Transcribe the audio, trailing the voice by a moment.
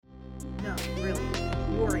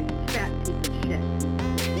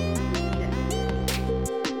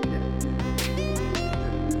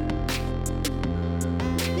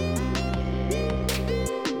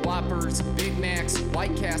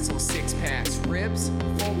White Castle 6-packs, ribs,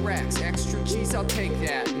 full racks, extra cheese, I'll take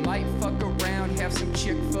that. Might fuck around, have some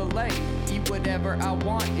Chick-fil-A. Eat whatever I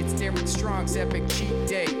want, it's Derek Strong's Epic Cheat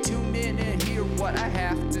Day. Tune in and hear what I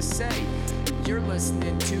have to say. You're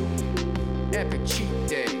listening to Epic Cheat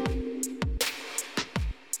Day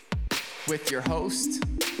with your host,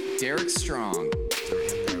 Derek Strong.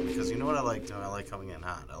 Because you know what I like doing? I like coming in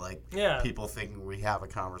hot. I like people thinking we have a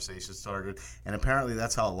conversation started. And apparently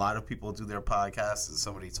that's how a lot of people do their podcasts. And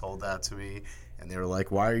somebody told that to me. And they were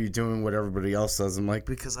like, why are you doing what everybody else does? I'm like,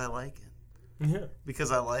 because I like it. Yeah.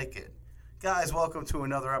 Because I like it. Guys, welcome to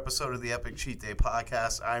another episode of the Epic Cheat Day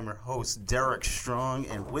podcast. I'm your host, Derek Strong.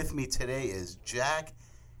 And with me today is Jack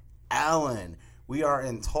Allen. We are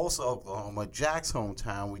in Tulsa, Oklahoma, Jack's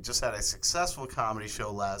hometown. We just had a successful comedy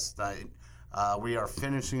show last night. We are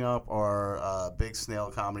finishing up our Big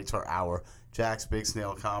Snail Comedy Tour, Jack's Big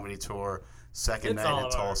Snail Comedy Tour, second night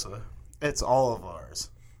in Tulsa. It's all of ours.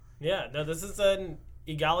 Yeah, no, this is an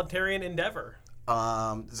egalitarian endeavor.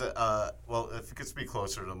 Well, if you could speak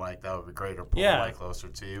closer to the mic, that would be great, or pull the mic closer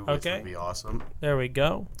to you, which would be awesome. There we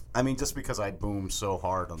go. I mean, just because I boom so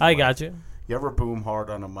hard on the mic. I got you. You ever boom hard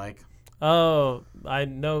on a mic? Oh, I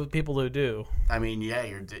know people who do. I mean, yeah,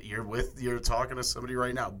 you're talking to somebody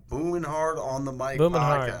right now, booming hard on the mic. Booming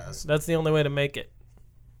podcast. Hard. That's the only way to make it.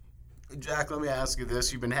 Jack, let me ask you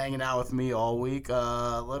this. You've been hanging out with me all week.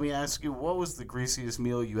 Let me ask you, what was the greasiest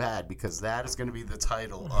meal you had? Because that is going to be the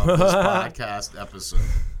title of this podcast episode.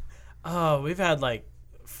 Oh, we've had like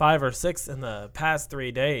 5 or 6 in the past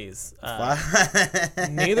 3 days.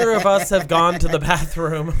 Neither of us have gone to the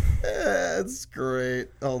bathroom. That's great.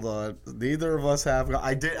 Hold on. Neither of us have gone.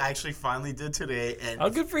 I finally did today. And oh,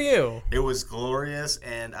 good for you. It was glorious,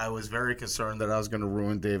 and I was very concerned that I was going to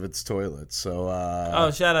ruin David's toilet. So,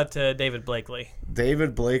 shout out to David Blakely.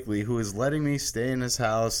 David Blakely, who is letting me stay in his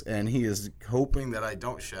house, and he is hoping that I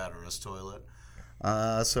don't shatter his toilet.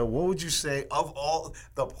 So what would you say of all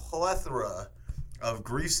the plethora of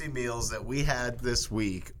greasy meals that we had this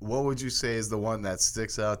week, what would you say is the one that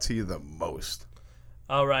sticks out to you the most?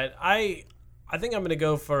 All right. I think I'm going to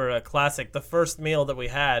go for a classic, the first meal that we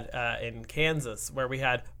had in Kansas, where we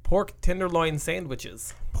had pork tenderloin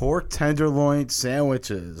sandwiches. Pork tenderloin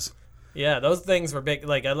sandwiches. Yeah, those things were big.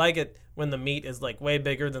 Like, I like it when the meat is like way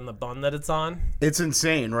bigger than the bun that it's on. It's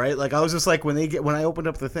insane, right? Like, I was just like, when I opened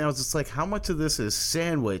up the thing, I was just like, how much of this is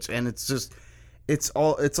sandwich? And it's just... It's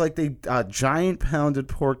like they giant pounded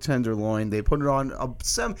pork tenderloin. They put it on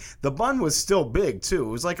the bun was still big too.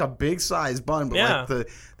 It was like a big size bun, but like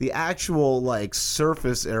the actual like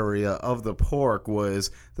surface area of the pork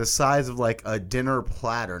was the size of like a dinner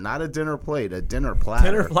platter, not a dinner plate, a dinner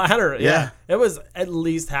platter. Dinner platter, yeah. It was at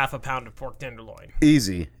least half a pound of pork tenderloin.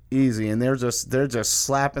 Easy, and they're just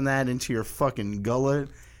slapping that into your fucking gullet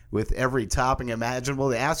with every topping imaginable.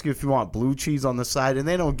 They ask you if you want blue cheese on the side, and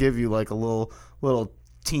they don't give you like a little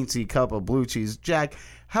teensy cup of blue cheese. Jack,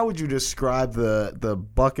 how would you describe the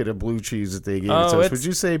bucket of blue cheese that they gave to us? Would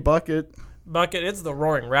you say bucket? Bucket, it's the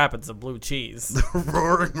Roaring Rapids of blue cheese. The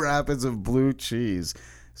Roaring Rapids of blue cheese.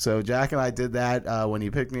 So Jack and I did that when he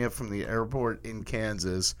picked me up from the airport in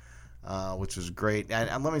Kansas, which was great.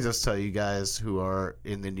 And let me just tell you guys who are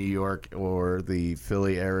in the New York or the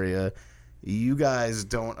Philly area, you guys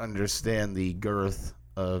don't understand the girth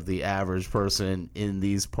of the average person in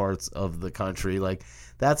these parts of the country. Like,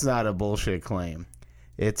 that's not a bullshit claim.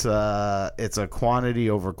 It's a quantity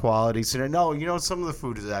over quality. So no, some of the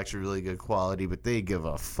food is actually really good quality, but they give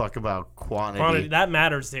a fuck about quantity. That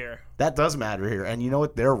matters here. That does matter here, and you know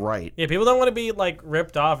what? They're right. Yeah, people don't want to be like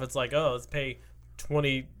ripped off. It's like, oh, let's pay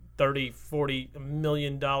 $20, $30, $40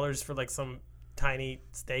 million for like some tiny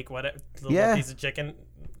steak, whatever, little piece of chicken.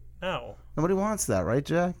 No. Nobody wants that, right,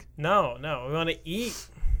 Jack? No. We want to eat.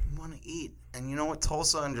 And you know what?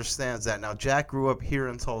 Tulsa understands that. Now, Jack grew up here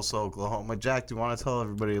in Tulsa, Oklahoma. Jack, do you want to tell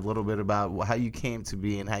everybody a little bit about how you came to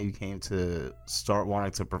be and how you came to start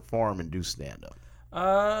wanting to perform and do stand-up?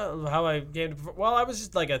 How I came to... Well, I was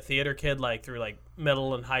just like a theater kid, like through like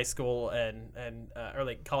middle and high school and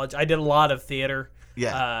early college. I did a lot of theater.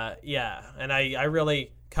 Yeah. And I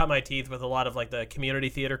really cut my teeth with a lot of like the community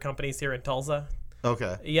theater companies here in Tulsa.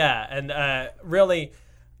 Okay. Yeah, and really,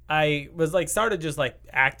 I was like started just like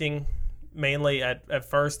acting mainly at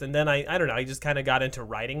first, and then I don't know, I just kind of got into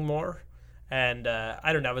writing more, and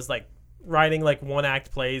I don't know, I was like writing like one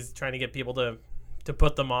act plays, trying to get people to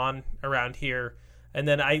put them on around here, and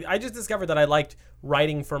then I just discovered that I liked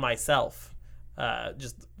writing for myself,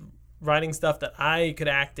 just writing stuff that I could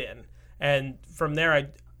act in, and from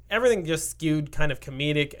there everything just skewed kind of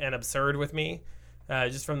comedic and absurd with me.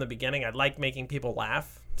 Just from the beginning, I liked making people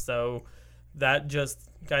laugh. So that just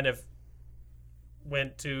kind of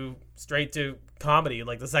went straight to comedy.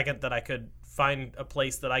 Like the second that I could find a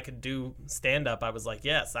place that I could do stand up, I was like,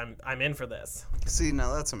 yes, I'm in for this. See,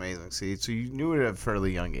 now that's amazing. See, so you knew it at a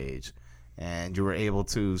fairly young age, and you were able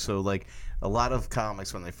to. So, like, a lot of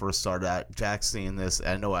comics when they first started out, Jack's seeing this.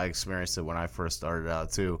 I know I experienced it when I first started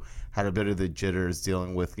out too. Had a bit of the jitters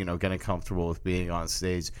dealing with, getting comfortable with being on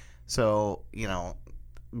stage. So,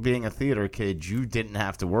 being a theater kid, you didn't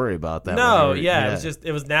have to worry about that. No,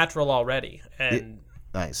 it was natural already, and.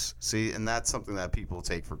 Nice. See, and that's something that people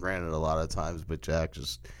take for granted a lot of times. But Jack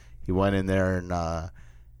he went in there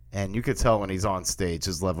and you could tell when he's on stage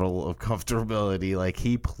his level of comfortability. Like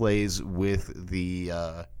he plays with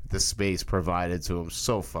the space provided to him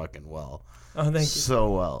so fucking well. Oh, thank you.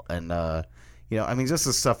 So well, and just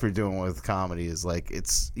the stuff you're doing with comedy is like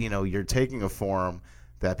it's you're taking a form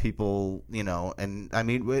that people and I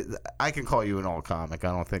mean I can call you an alt comic. I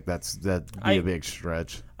don't think that'd be a big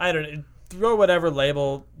stretch. I don't know. Throw whatever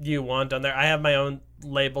label you want on there. I have my own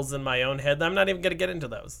labels in my own head. I'm not even going to get into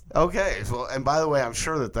those. Okay. Well, and by the way, I'm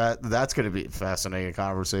sure that's going to be a fascinating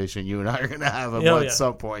conversation you and I are going to have at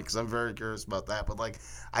some point because I'm very curious about that. But, like,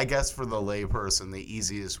 I guess for the layperson, the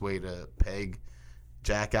easiest way to peg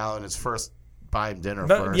Jack Allen is first buy him dinner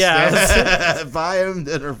first. Yeah. Buy him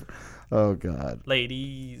dinner. Oh, God.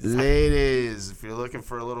 Ladies, if you're looking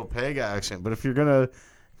for a little peg action. But if you're going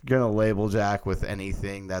to label Jack with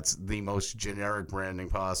anything that's the most generic branding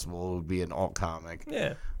possible, it would be an alt comic.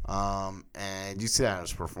 Yeah. And you see that in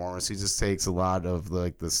his performance. He just takes a lot of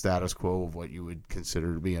the status quo of what you would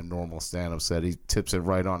consider to be a normal stand-up set. He tips it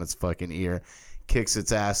right on its fucking ear, kicks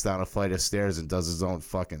its ass down a flight of stairs, and does his own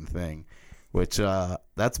fucking thing. Which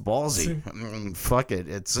that's ballsy. I mean, fuck it.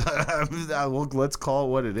 It's let's call it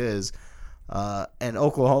what it is. And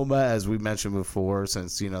Oklahoma, as we mentioned before,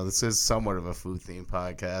 since this is somewhat of a food-themed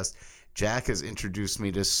podcast, Jack has introduced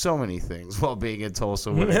me to so many things while being in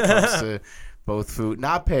Tulsa when it comes to both food,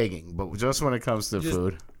 not pegging, but just when it comes to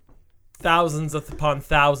food. Thousands upon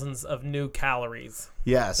thousands of new calories.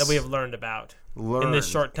 Yes, that we have learned about in this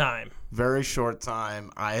short time. Very short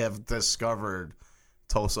time. I have discovered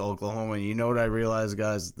Tulsa, Oklahoma. And you know what I realized,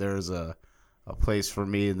 guys? There's a place for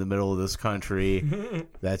me in the middle of this country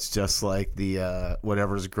that's just like the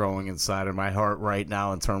whatever's growing inside of my heart right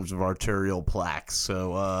now in terms of arterial plaques.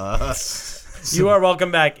 So, you are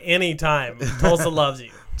welcome back anytime. Tulsa loves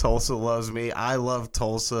you. Tulsa loves me. I love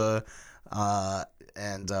Tulsa.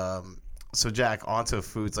 So Jack, onto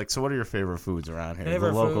foods. Like, so what are your favorite foods around here?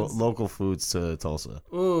 Favorite foods? Local foods to Tulsa.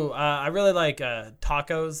 Ooh, I really like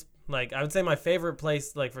tacos. Like, I would say my favorite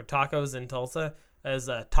place like for tacos in Tulsa is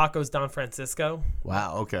Tacos Don Francisco.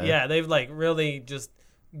 Wow, okay. Yeah, they've like really just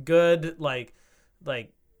good like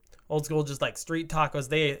old school just like street tacos.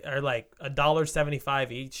 They are like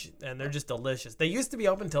 $1.75 each, and they're just delicious. They used to be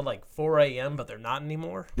open till like 4 a.m., but they're not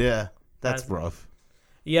anymore. Yeah, that's rough.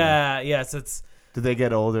 Yeah. So it's. Did they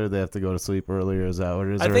get older? They have to go to sleep earlier? Is that what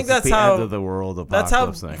it is? I think that's the how end of the world. That's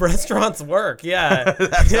how thing? Restaurants work. Yeah,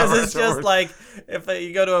 because it's just like if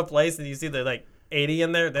you go to a place and you see they're like 80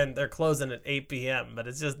 in there, then they're closing at 8 p.m. But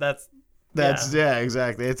it's just that's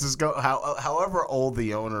exactly. It's just however old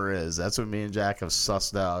the owner is. That's what me and Jack have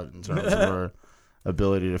sussed out in terms of our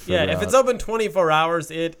ability to figure out. Yeah, if it's open 24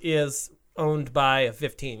 hours, it is owned by a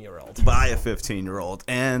 15-year-old. By a 15-year-old.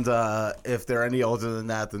 And if they're any older than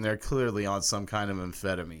that, then they're clearly on some kind of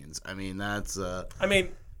amphetamines. I mean, that's...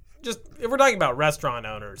 just if we're talking about restaurant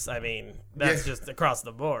owners, I mean, that's just across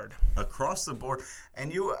the board. Across the board.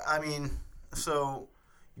 And so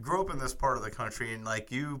you grew up in this part of the country, and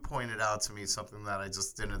like you pointed out to me something that I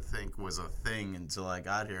just didn't think was a thing until I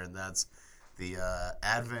got here, and that's the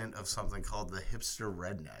advent of something called the hipster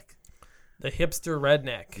redneck. The hipster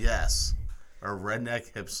redneck. Yes. Or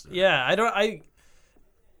redneck hipster. Yeah,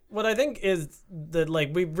 what I think is that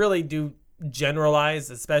like we really do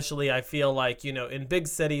generalize, especially I feel like, in big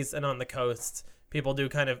cities and on the coast, people do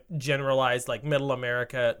kind of generalize like middle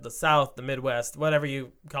America, the South, the Midwest, whatever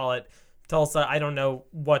you call it. Tulsa, I don't know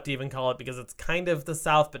what to even call it because it's kind of the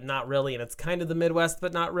South, but not really. And it's kind of the Midwest,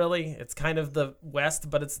 but not really. It's kind of the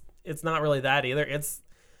West, but it's not really that either. It's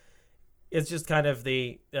just kind of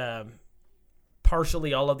the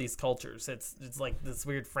partially all of these cultures. It's like this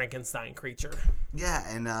weird Frankenstein creature. Yeah,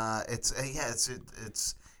 and it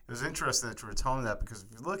was interesting that you were telling me that because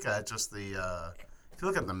if you look at just if you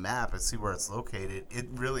look at the map and see where it's located, it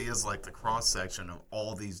really is like the cross section of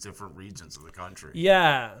all these different regions of the country.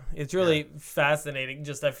 Yeah, it's really fascinating.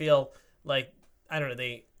 Just I feel like I don't know,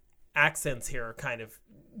 the accents here are kind of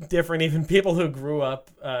different. Even people who grew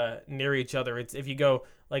up near each other. It's if you go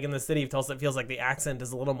like in the city of Tulsa, it feels like the accent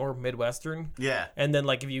is a little more Midwestern. Yeah. And then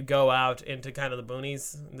like if you go out into kind of the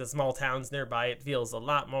boonies, the small towns nearby, it feels a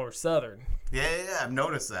lot more Southern. Yeah, I've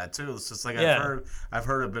noticed that too. It's just like I've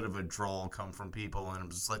heard a bit of a drawl come from people, and I'm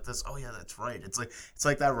just like this. Oh yeah, that's right. It's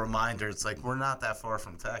like that reminder. It's like we're not that far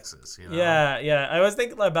from Texas, you know? Yeah. I was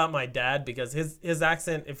thinking about my dad because his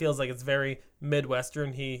accent, it feels like it's very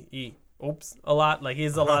Midwestern. He oops a lot. Like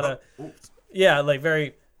he's a lot of like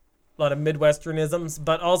very a lot of Midwesternisms,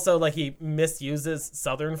 but also like he misuses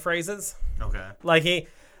Southern phrases. Okay. Like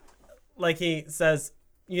he says,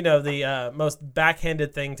 you know, the most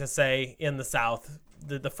backhanded thing to say in the South,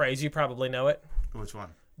 the phrase, you probably know it. Which one?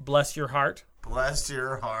 Bless your heart. Bless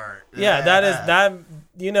your heart. Yeah, that,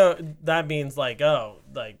 you know, that means like, oh,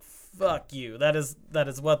 like, fuck you. That is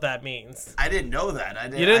what that means. I didn't know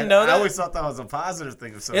that. You didn't know that? I always thought that was a positive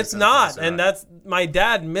thing. So it's not, and that's, my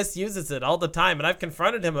dad misuses it all the time, and I've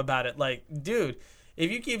confronted him about it. Like, dude,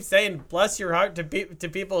 if you keep saying bless your heart to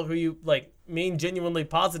people who you, like, mean genuinely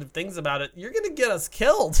positive things about it, you're going to get us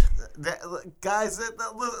killed. Guys,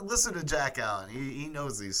 listen to Jack Allen. He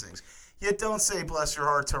knows these things. You don't say bless your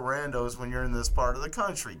heart to randos when you're in this part of the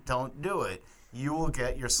country. Don't do it. You will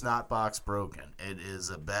get your snot box broken. It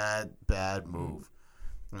is a bad move.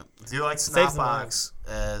 Do you like snot box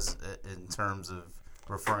as in terms of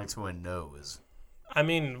referring to a nose? I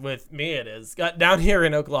mean, with me it is. Got down here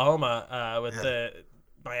in Oklahoma with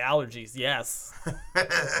my allergies, yes.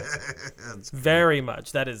 Very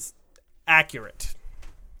much. That is accurate.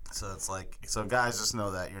 So it's like, guys, just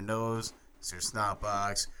know that your nose is your snot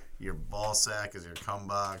box, your ball sack is your cum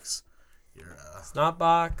box, your snot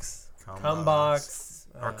box, cum box,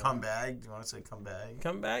 or cum bag. Do you want to say cum bag?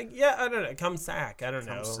 Cum bag? Yeah, I don't know. Cum sack. I don't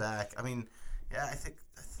know. Cum sack. I mean, yeah, I think.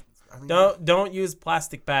 Don't use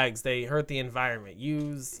plastic bags. They hurt the environment.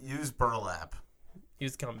 Use burlap.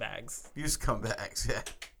 Use cum bags. Use cum bags. Yeah,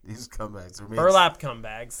 use cum bags. Burlap cum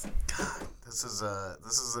bags. God, this is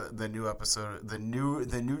the new episode, the new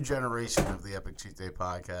generation of the Epic Cheat Day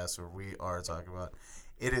podcast, where we are talking about.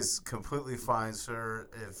 It is completely fine, sir,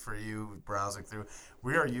 for you browsing through.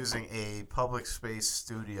 We are using a public space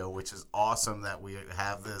studio, which is awesome that we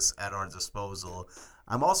have this at our disposal.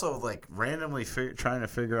 I'm also like randomly trying to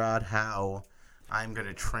figure out how I'm going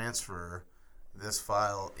to transfer this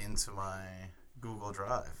file into my Google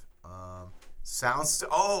Drive.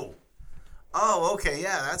 Okay,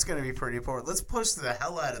 yeah, that's going to be pretty important. Let's push the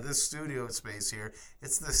hell out of this studio space here.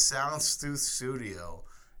 It's the Soundstooth Studio.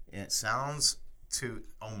 It sounds to,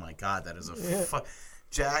 oh my God, that is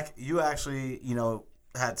Jack, you actually,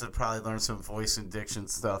 had to probably learn some voice and diction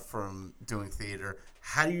stuff from doing theater.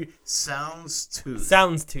 How do you Soundstooth?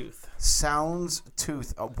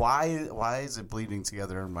 Why is it bleeding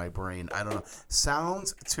together in my brain? I don't know.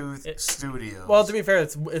 Soundstooth Studio. Well, to be fair,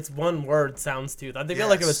 it's one word, Soundstooth. I feel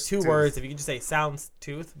like it was two words. If you could just say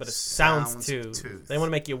Soundstooth, but it sounds Soundstooth. They want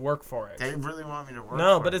to make you work for it. They really want me to work.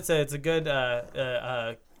 No, but it's a good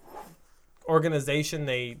organization.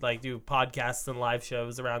 They like do podcasts and live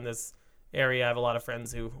shows around this area. I have a lot of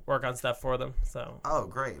friends who work on stuff for them. So. Oh,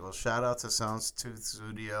 great. Well, shout out to Soundstooth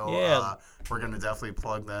Studio. Yeah. We're going to definitely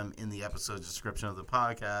plug them in the episode description of the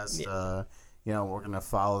podcast. Yeah. We're going to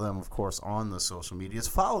follow them, of course, on the social medias.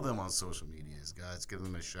 Follow them on social medias, guys. Give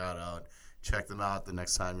them a shout out. Check them out the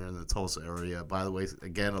next time you're in the Tulsa area. By the way,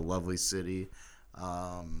 again, a lovely city.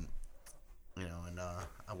 And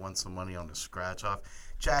I won some money on the scratch off.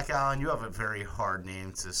 Jack Allen, you have a very hard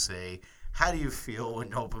name to say. How do you feel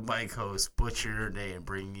when open mic hosts butcher your name and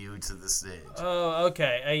bring you to the stage? Oh,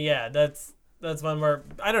 okay. Yeah, that's one where,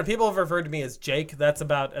 I don't know, people have referred to me as Jake. That's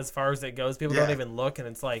about as far as it goes. People don't even look, and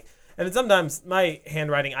it's like, and sometimes my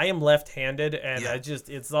handwriting, I am left-handed, and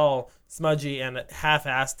it's all smudgy and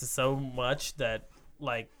half-assed so much that,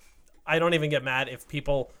 like, I don't even get mad if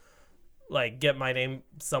people, like, get my name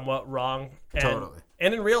somewhat wrong. Totally.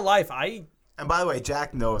 And in real life, And by the way,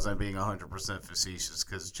 Jack knows I'm being 100% facetious,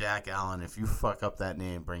 because Jack Allen, if you fuck up that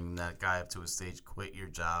name, bringing that guy up to a stage, quit your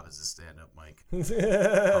job as a stand-up mic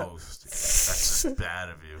host. That's just bad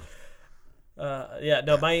of you.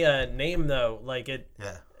 My name, though, like it...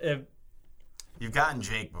 Yeah. You've gotten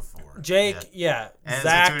Jake before. Jake, And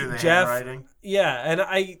Zach, Jeff. Yeah,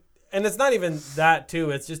 and it's not even that, too.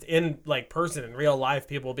 It's just in, like, person, in real life,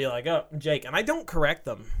 people will be like, oh, Jake. And I don't correct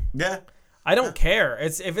them. Yeah. I don't care.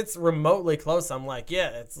 If it's remotely close, I'm like,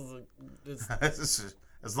 it's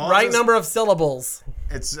as long right as number of syllables.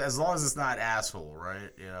 It's as long as it's not asshole, right?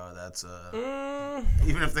 That's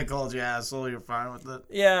even if they called you asshole, you're fine with it.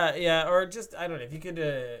 Yeah. Or just, I don't know, if you could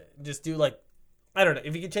just do like, I don't know,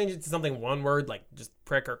 if you could change it to something one word, like just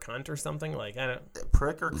prick or cunt or something, like, I don't know.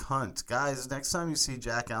 Prick or cunt. Guys, next time you see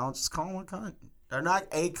Jack Allen, just call him a cunt. Or not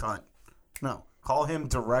a cunt. No, call him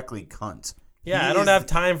directly cunt. Yeah, I don't have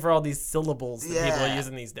time for all these syllables that people are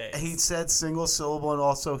using these days. He said single syllable, and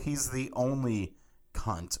also he's the only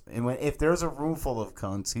cunt. And if there's a room full of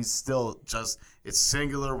cunts, he's still it's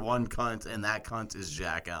singular one cunt, and that cunt is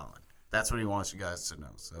Jack Allen. That's what he wants you guys to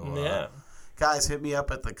know. So guys, hit me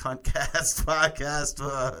up at the Cuntcast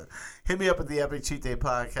podcast. Hit me up at the Epic Cheat Day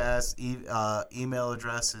podcast. Email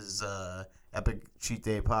address is Epic Cheat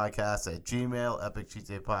Day podcast at Gmail, Epic Cheat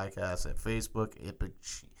Day podcast at Facebook, Epic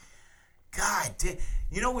Cheat. God damn.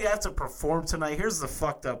 You know we have to perform tonight. Here's the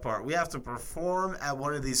fucked up part. We have to perform at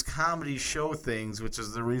one of these comedy show things, which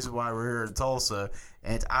is the reason why we're here in Tulsa.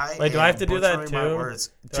 And do I have to do that too? My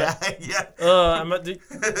words. Yeah. I'm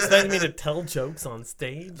expecting me to tell jokes on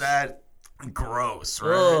stage. That gross,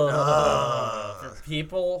 right? For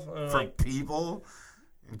people. People.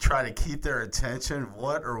 And try to keep their attention.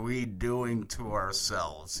 What are we doing to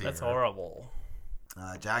ourselves here? That's horrible.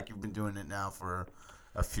 Jack, you've been doing it now for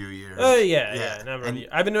a few years. Oh, yeah.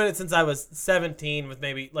 I've been doing it since I was 17 with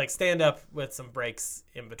maybe like stand up with some breaks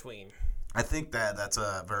in between. I think that's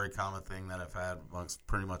a very common thing that I've had amongst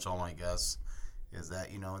pretty much all my guests is that,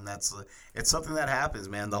 and it's something that happens,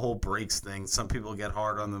 man. The whole breaks thing, some people get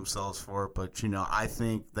hard on themselves for it, but, I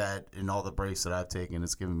think that in all the breaks that I've taken,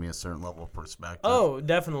 it's given me a certain level of perspective. Oh,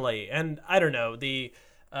 definitely. And I don't know, the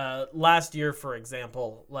last year, for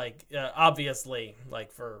example, obviously,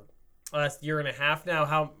 for last year and a half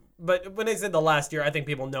now, but when I said the last year, I think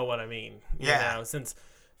people know what I mean. Since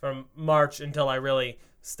from March until I really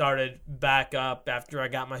started back up after I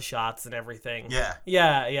got my shots and everything.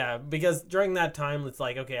 Yeah. Because during that time, it's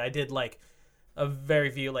okay, I did a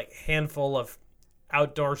very few, handful of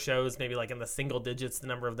outdoor shows, maybe in the single digits, the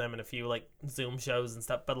number of them, and a few Zoom shows and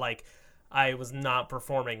stuff. But I was not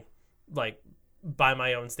performing by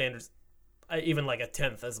my own standards, even a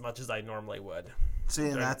tenth as much as I normally would. See,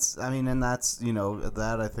 and that's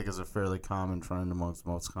that I think is a fairly common trend amongst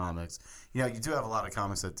most comics. You do have a lot of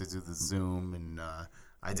comics that do the Zoom, and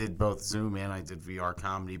I did both Zoom and I did VR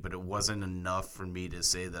comedy, but it wasn't enough for me to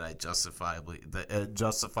say that I justifiable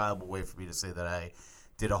way for me to say that I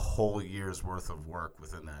did a whole year's worth of work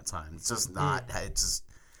within that time. It's just not. It's just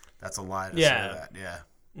that's a lie to say that. Yeah.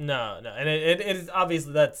 No, and it is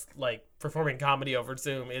obviously that's performing comedy over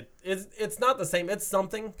Zoom. It's not the same. It's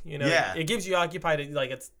something, Yeah. It gives you occupied.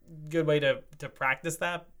 It's a good way to practice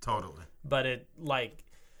that. Totally. But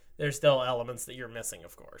there's still elements that you're missing,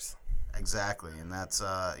 of course. Exactly, and that's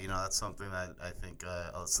that's something that I think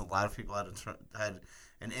a lot of people had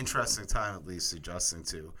an interesting time at least adjusting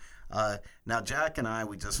to. Now, Jack and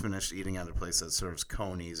we just finished eating at a place that serves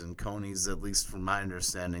conies, and conies, at least from my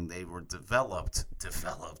understanding, they were developed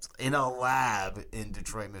in a lab in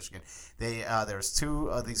Detroit, Michigan. There's 2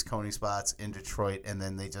 of these coney spots in Detroit, and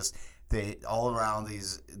then they all around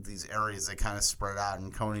these areas they kind of spread out.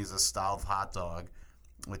 And coney's a style of hot dog,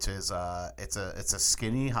 which is it's a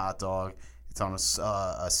skinny hot dog. It's on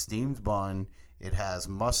a steamed bun. It has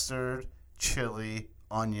mustard, chili,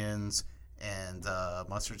 onions. And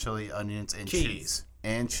mustard, chili, onions, and cheese.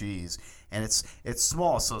 And it's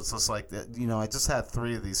small, so it's just like that. I just had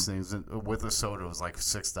 3 of these things with a soda. It was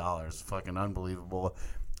 $6. Fucking unbelievable.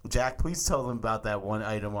 Jack, please tell them about that one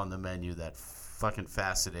item on the menu that fucking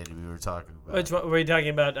fascinated me. We were talking about. Which one were you talking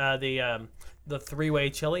about? The 3-way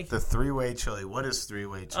chili. The 3-way chili. What is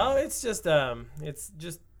 3-way chili? Oh, it's just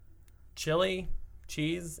chili,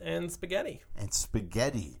 cheese, and spaghetti.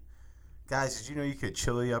 Guys, did you know you could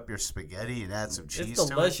chili up your spaghetti and add some cheese to it? It's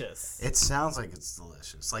delicious. It sounds like it's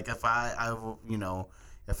delicious. If I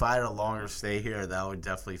had a longer stay here, that would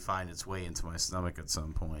definitely find its way into my stomach at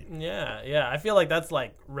some point. Yeah. I feel like that's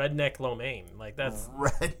redneck lo mein. That's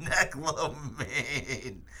redneck lo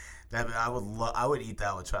mein. I would eat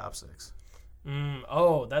that with chopsticks.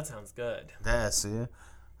 Oh, that sounds good. Yeah, see?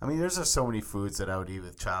 I mean, there's just so many foods that I would eat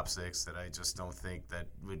with chopsticks that I just don't think that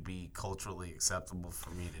would be culturally acceptable for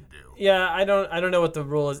me to do. Yeah, I don't know what the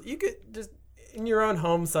rule is. You could just in your own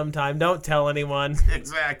home sometime. Don't tell anyone.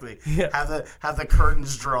 Exactly. Yeah. Have the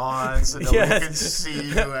curtains drawn so nobody can see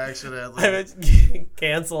you accidentally. I was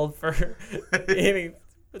canceled for eating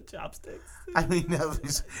with chopsticks. I mean, that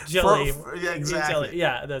was chili. Yeah, exactly. Chili.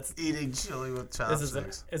 Yeah, that's eating chili with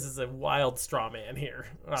chopsticks. This is a wild straw man here.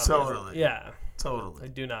 Totally. Yeah. Totally. I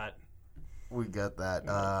do not. We got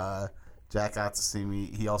that. Jack got to see me.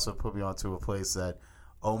 He also put me onto a place that,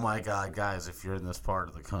 oh my God, guys, if you're in this part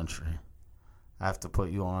of the country, I have to put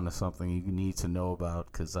you on to something you need to know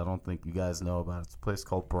about because I don't think you guys know about it. It's a place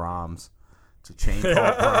called Brahms. It's a chain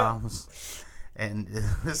called Brahms. And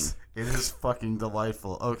it is fucking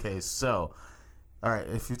delightful. Okay, so, all right,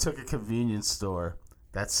 if you took a convenience store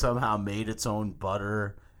that somehow made its own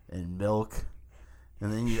butter and milk,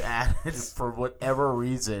 and then you added, for whatever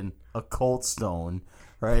reason, a Cold Stone,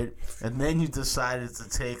 right? And then you decided to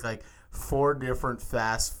take like 4 different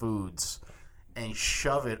fast foods and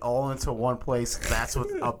shove it all into one place. That's what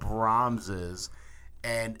a Brahms is.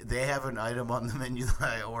 And they have an item on the menu that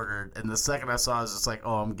I ordered, and the second I saw it, I was just like,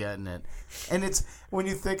 oh, I'm getting it. And it's, when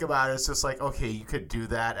you think about it, it's just like, okay, you could do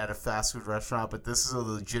that at a fast food restaurant, but this is a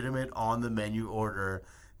legitimate on-the-menu order.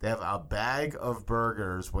 They have a bag of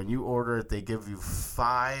burgers. When you order it, they give you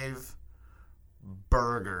 5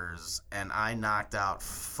 burgers, and I knocked out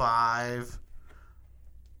 5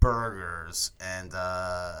 burgers, and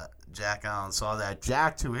Jack Allen saw that.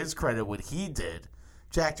 Jack, to his credit, what he did,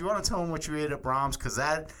 Jack, do you want to tell him what you ate at Brahms? Because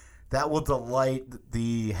that will delight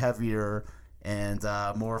the heavier and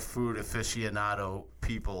more food aficionado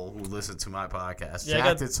people who listen to my podcast. Yeah,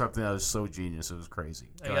 Jack did something that was so genius. It was crazy.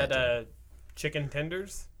 I got chicken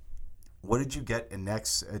tenders. What did you get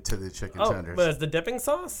next to the chicken tenders? But as the dipping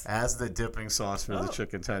sauce? As the dipping sauce for the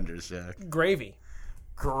chicken tenders, Jack. Gravy.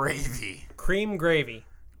 Cream Cream gravy.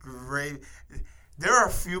 There are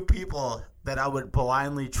a few people that I would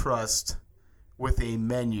blindly trust with a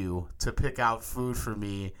menu to pick out food for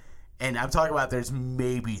me, and I'm talking about there's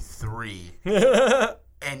maybe 3.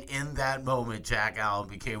 And in that moment, Jack Allen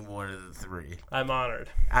became one of the 3. I'm honored.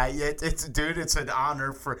 It's an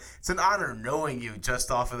honor knowing you just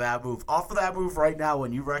off of that move. Off of that move right now,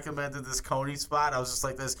 when you recommended this Coney spot, I was just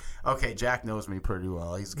like this. Okay, Jack knows me pretty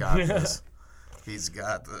well. He's got this. He's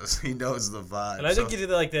got this. He knows the vibe. And I think you did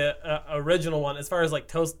the original one as far as like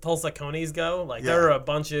Tulsa Coney's go. Like there are a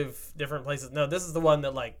bunch of different places. No, this is the one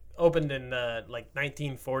that like opened in like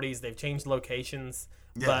 1940s. They've changed locations,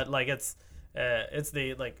 but like it's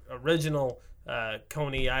the like original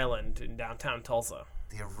Coney Island in downtown Tulsa.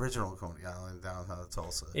 The original Coney Island in downtown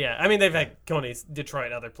Tulsa. Yeah, I mean they've had Coney's,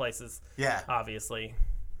 Detroit, other places. Yeah, obviously.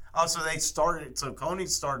 Oh, so they started. So Coney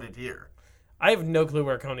started here. I have no clue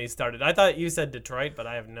where Coney started. I thought you said Detroit, but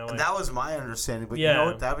I have no idea. That was my understanding. But you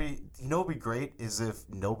know what would be great is if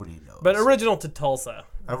nobody knows. But original to Tulsa.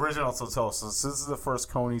 Original to Tulsa. So this is the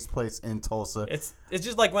first Coney's place in Tulsa. It's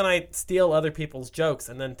just like when I steal other people's jokes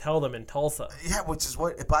and then tell them in Tulsa. Yeah, which is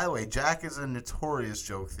what. By the way, Jack is a notorious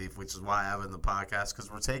joke thief, which is why I have him in the podcast,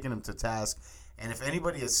 because we're taking him to task. And if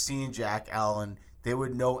anybody has seen Jack Allen, they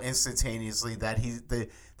would know instantaneously that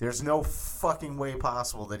there's no fucking way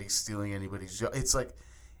possible that he's stealing anybody's joke. It's like,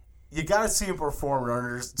 you got to see him perform in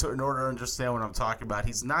order to understand what I'm talking about.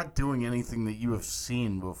 He's not doing anything that you have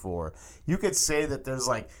seen before. You could say that there's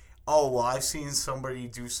like, oh, well, I've seen somebody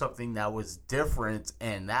do something that was different,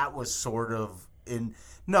 and that was sort of in.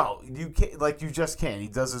 No, you can't. Like, you just can't. He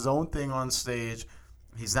does his own thing on stage.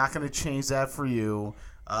 He's not going to change that for you.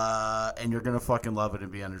 And you're gonna fucking love it and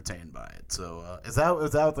be entertained by it. So is that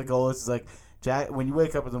what the goal is? It's like, Jack, when you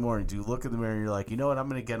wake up in the morning, do you look in the mirror and you're like, you know what? I'm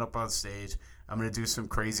gonna get up on stage. I'm gonna do some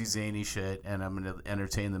crazy zany shit, and I'm gonna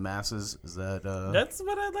entertain the masses. Is that? That's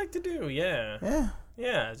what I'd like to do. Yeah. Yeah.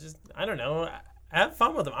 Yeah. Just I don't know. Have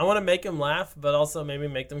fun with them. I want to make them laugh, but also maybe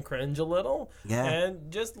make them cringe a little. Yeah. And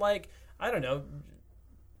just like I don't know,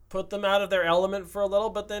 put them out of their element for a little,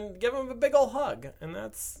 but then give them a big old hug, and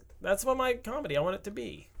that's what my comedy I want it to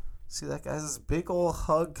be. See, that guy's this big old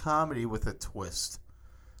hug comedy with a twist.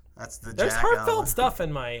 That's the There's Jack heartfelt Allen stuff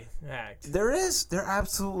in my act. There is. There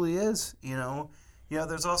absolutely is. You know,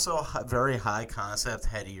 there's also very high concept,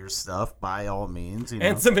 headier stuff, by all means.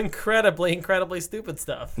 And some incredibly, incredibly stupid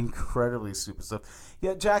stuff. Incredibly stupid stuff.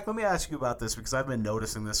 Yeah, Jack, let me ask you about this, because I've been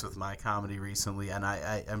noticing this with my comedy recently, and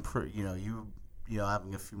I'm pretty, you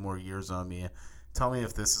having a few more years on me. Tell me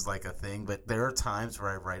if this is like a thing, but there are times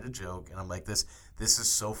where I write a joke and I'm like, this is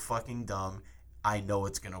so fucking dumb. I know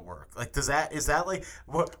it's gonna work. Like, is that like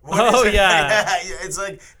what? Oh, is it? yeah. It's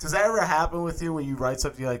like, does that ever happen with you when you write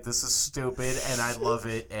something like, this is stupid and I love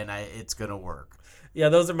it and it's gonna work? Yeah,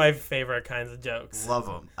 those are my favorite kinds of jokes. Love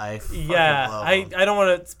them. I love them. I don't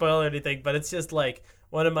want to spoil anything, but it's just like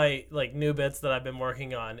one of my like new bits that I've been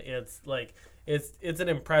working on. It's like. It's an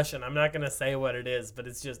impression. I'm not going to say what it is, but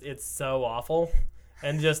it's so awful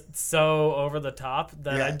and just so over the top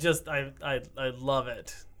that I love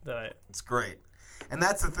it. It's great. And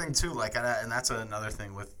that's the thing too, like, and that's another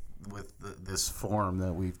thing with this form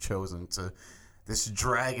that we've chosen this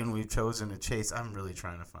dragon we've chosen to chase. I'm really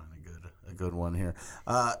trying to find a good one here.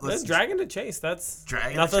 This dragon to chase, that's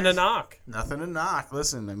dragon nothing to knock. Nothing to knock.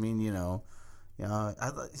 Listen, I mean,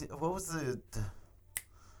 what was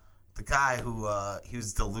the guy who he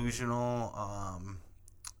was delusional.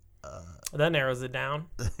 That narrows it down.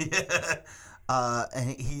 Yeah. And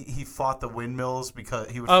he fought the windmills because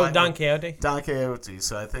he would. Don Quixote. Don Quixote.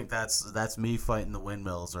 So I think that's me fighting the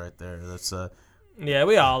windmills right there. That's Yeah,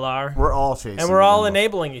 we all are. We're all chasing, and we're all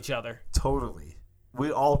enabling each other. Totally.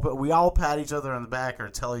 We all pat each other on the back or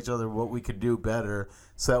tell each other what we could do better,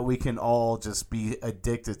 so that we can all just be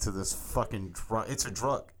addicted to this fucking drug. It's a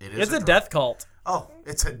drug. It's a death cult. Oh,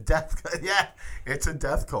 it's a death. Yeah, it's a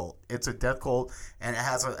death cult. It's a death cult, and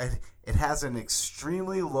it has an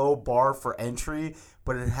extremely low bar for entry,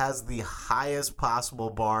 but it has the highest possible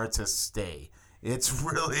bar to stay. It's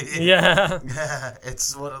really yeah.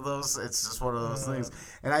 It's one of those. It's just one of those things,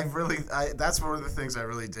 and that's one of the things I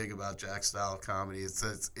really dig about Jack's style of comedy.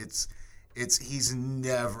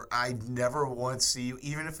 I never once see you,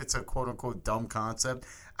 even if it's a quote unquote dumb concept.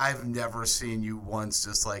 I've never seen you once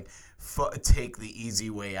just like take the easy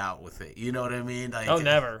way out with it. You know what I mean? Like,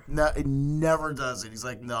 never. No, it never does it. He's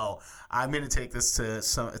like, no, I'm going to take this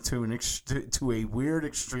to a weird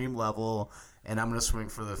extreme level, and I'm going to swing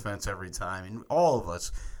for the fence every time. And all of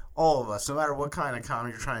us, no matter what kind of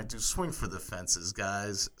comedy you're trying to do, swing for the fences,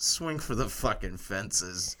 guys. Swing for the fucking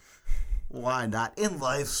fences. Why not? In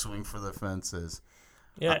life, swing for the fences.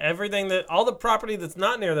 Yeah, all the property that's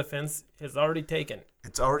not near the fence is already taken.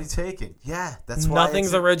 It's already taken. Yeah, that's why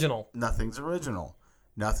nothing's original. Nothing's original.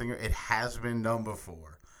 It has been done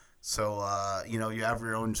before. So, you have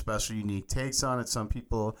your own special, unique takes on it. Some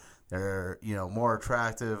people, they're, more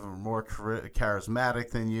attractive or more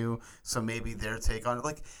charismatic than you. So maybe their take on it.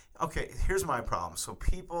 Like, okay, here's my problem. So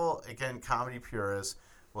people, again, comedy purists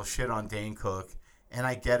will shit on Dane Cook. And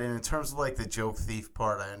I get it. In terms of, like, the joke thief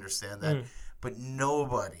part, I understand that. But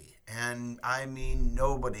nobody, and I mean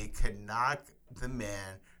nobody, could knock the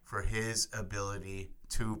man for his ability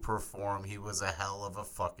to perform. He was a hell of a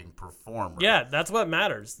fucking performer. Yeah, that's what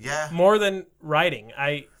matters. Yeah. More than writing.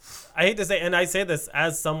 I hate to say, and I say this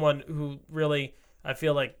as someone who really, I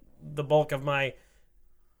feel like the bulk of my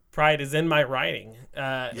pride is in my writing,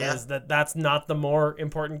 is that's not the more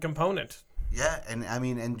important component. Yeah, and I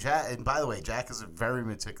mean, and by the way, Jack is a very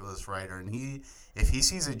meticulous writer, and if he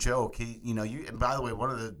sees a joke, and by the way,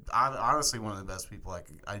 honestly, one of the best people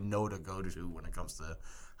I know to go to when it comes to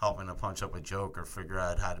helping to punch up a joke or figure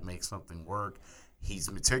out how to make something work.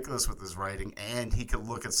 He's meticulous with his writing, and he can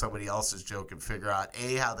look at somebody else's joke and figure out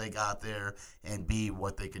A, how they got there, and B,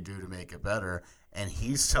 what they could do to make it better. And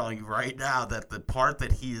he's telling you right now that the part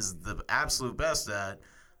that he is the absolute best at,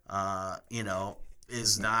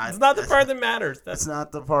 is not. It's not the part that matters. It's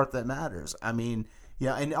not the part that matters. I mean,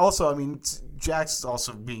 yeah, and also, I mean, Jack's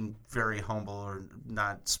also being very humble, or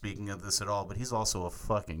not speaking of this at all, but he's also a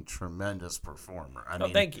fucking tremendous performer. I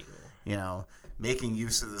mean, thank you. Making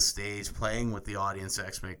use of the stage, playing with the audience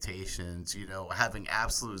expectations, having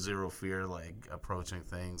absolute zero fear, like approaching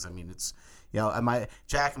things. I mean, it's, am I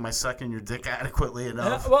sucking your dick adequately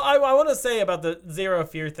enough? Well, I want to say about the zero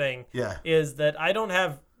fear thing. Yeah. Is that I don't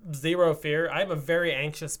have zero fear. I'm a very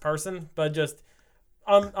anxious person, but just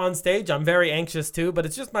on stage, I'm very anxious too. But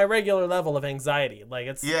it's just my regular level of anxiety. Like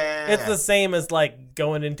it's the same as like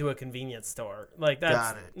going into a convenience store. Like that's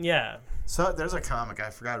got it. Yeah. So there's a comic, I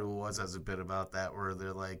forgot who it was, has a bit about that where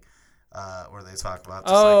they're like, where they talk about.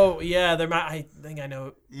 I think I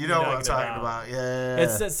know. You know what I'm talking about? Yeah.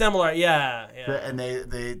 It's similar. Yeah. And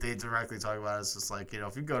they directly talk about it. It's just like,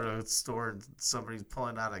 if you go to a store and somebody's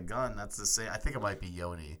pulling out a gun, that's the same. I think it might be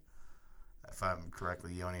Yoni, if I'm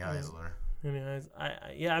correctly, Yoni Eisler.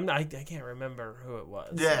 I can't remember who it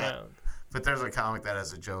was. Yeah. But there's a comic that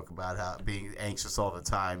has a joke about how being anxious all the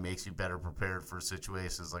time makes you better prepared for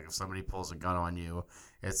situations. Like if somebody pulls a gun on you,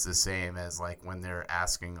 it's the same as like when they're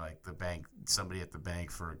asking like somebody at the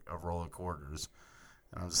bank for a roll of quarters.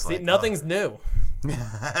 And I'm just nothing's new.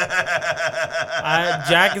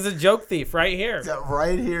 Jack is a joke thief right here.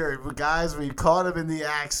 Right here. Guys, we caught him in the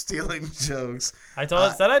act stealing jokes. I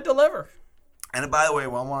said I'd deliver. And by the way, I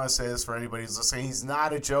want to say this for anybody who's listening. He's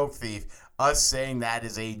not a joke thief. Us saying that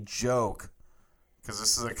is a joke because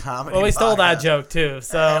this is a comedy. Well, we stole that joke too.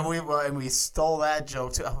 So and we stole that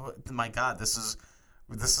joke too. Oh, my God, this is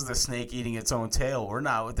the snake eating its own tail. We're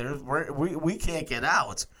not there. We can't get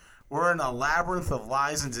out. We're in a labyrinth of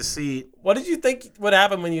lies and deceit. What did you think would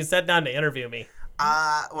happen when you sat down to interview me?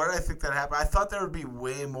 What did I think that happened? I thought there would be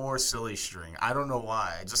way more silly string. I don't know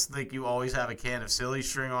why. I just think you always have a can of silly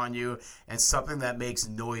string on you and something that makes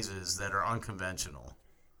noises that are unconventional.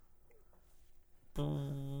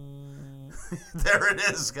 There it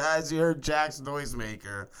is, guys. You heard Jack's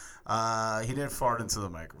noisemaker. He didn't fart into the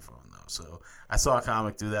microphone, though. So I saw a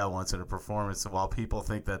comic do that once in a performance, and while people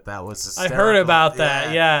think that was hysterical, I heard about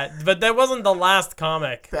that, yeah. But that wasn't the last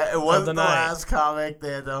comic. It wasn't the the night. last comic.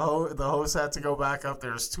 The host had to go back up.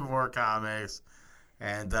 There's 2 more comics.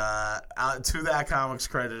 And to that comic's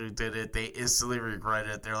credit who did it, they instantly regret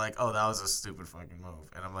it. They're like, "Oh, that was a stupid fucking move."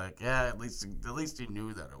 And I'm like, "Yeah, at least you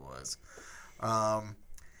knew that it was."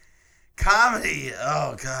 Comedy.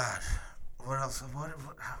 Oh God, what else? What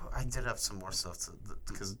I did have some more stuff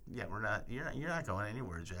because you're not going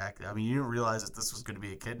anywhere, Jack. I mean, you didn't realize that this was going to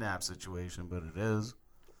be a kidnap situation, but it is.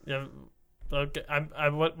 Yeah. Okay.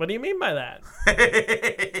 What do you mean by that?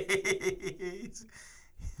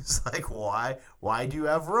 It's like, why? Why do you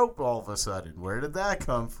have rope all of a sudden? Where did that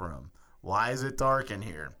come from? Why is it dark in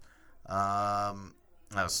here? That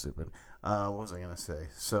was stupid. What was I going to say?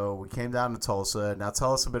 So we came down to Tulsa. Now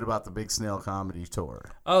tell us a bit about the Big Snail Comedy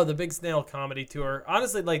Tour. Oh, the Big Snail Comedy Tour.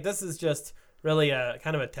 Honestly, like, this is just really a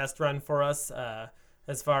kind of a test run for us.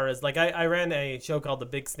 As far as, like, I ran a show called The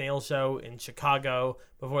Big Snail Show in Chicago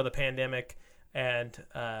before the pandemic. And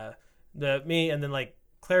me and then, like,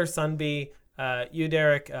 Claire Sunby, you,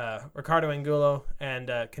 Derek, Ricardo Angulo,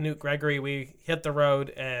 and Canute Gregory, we hit the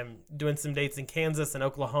road and doing some dates in Kansas and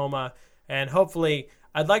Oklahoma. And hopefully,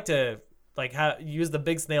 I'd like to like use the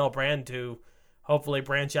Big Snail brand to hopefully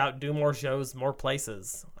branch out, do more shows, more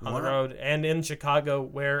places on the road, and in Chicago,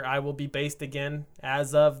 where I will be based again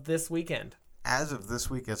as of this weekend. As of this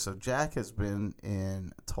weekend, so Jack has been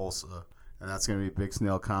in Tulsa, and that's going to be Big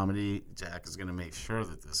Snail Comedy. Jack is going to make sure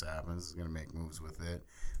that this happens. He's going to make moves with it,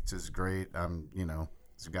 which is great. As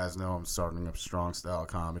you guys know, I'm starting up Strong Style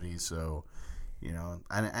Comedy, so, and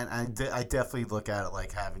I definitely look at it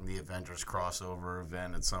like having the Avengers crossover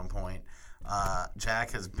event at some point.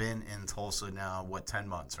 Jack has been in Tulsa now, 10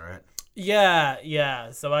 months, right?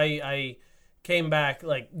 Yeah. So I came back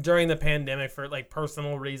like during the pandemic for like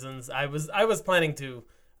personal reasons. I was planning to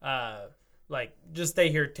like just stay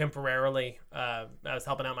here temporarily. I was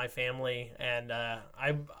helping out my family, and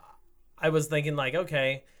I was thinking like,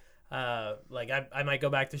 okay, like I might go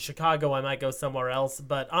back to Chicago, I might go somewhere else.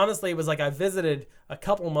 But honestly, it was like I visited a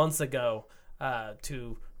couple months ago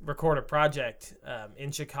to record a project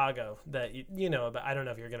in Chicago that but I don't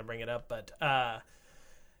know if you're gonna bring it up, but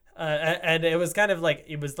and it was kind of like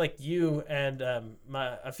you and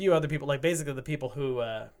a few other people, like basically the people who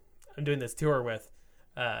I'm doing this tour with,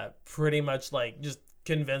 pretty much like just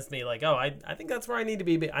convinced me like, oh, I think that's where I need to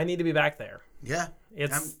be. I need to be back there. Yeah,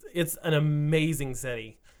 it's an amazing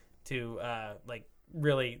city to like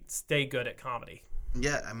really stay good at comedy.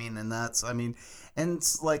 Yeah, and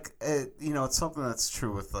it's like, it's something that's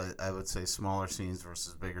true with, I would say, smaller scenes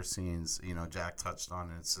versus bigger scenes. Jack touched on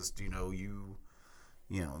it. It's just, you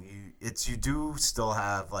do still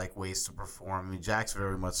have, like, ways to perform. Jack's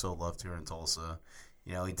very much so loved here in Tulsa.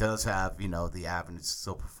 He does have, the avenue to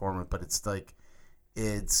still perform it, but it's like,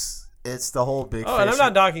 it's the whole big and I'm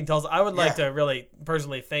not knocking Tulsa. I would like to really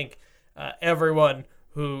personally thank everyone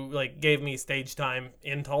who like gave me stage time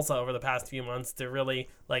in Tulsa over the past few months to really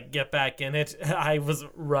like get back in it. I was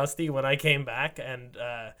rusty when I came back, and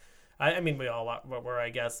we all were, I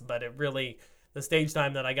guess, but it really, the stage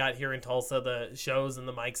time that I got here in Tulsa, the shows and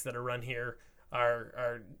the mics that are run here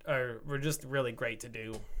were just really great to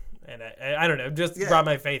do, and I don't know, just brought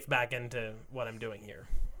my faith back into what I'm doing here.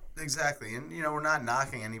 Exactly, and we're not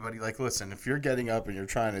knocking anybody. Like, listen, if you're getting up and you're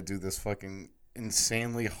trying to do this fucking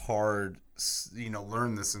insanely hard,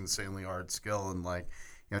 learn this insanely hard skill, and like,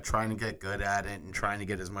 trying to get good at it and trying to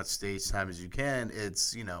get as much stage time as you can,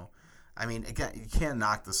 it's, again, you can't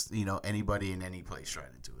knock this, anybody in any place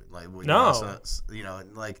trying to do it. Like, no,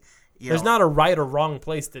 there's not a right or wrong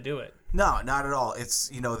place to do it. No, not at all.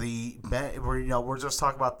 It's, we're just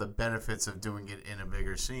talking about the benefits of doing it in a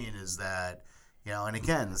bigger scene is that, and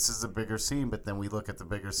again, this is a bigger scene, but then we look at the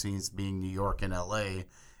bigger scenes being New York and LA.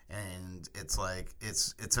 And it's like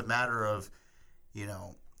it's a matter of,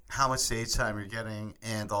 how much stage time you're getting,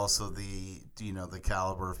 and also the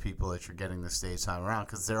caliber of people that you're getting the stage time around,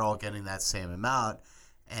 because they're all getting that same amount,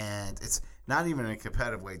 and it's not even in a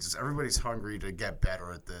competitive way. Just everybody's hungry to get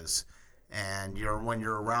better at this, and when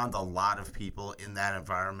you're around a lot of people in that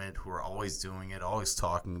environment who are always doing it, always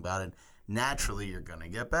talking about it, naturally you're gonna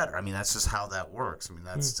get better. That's just how that works.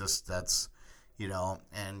 That's.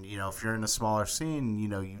 If you're in a smaller scene, you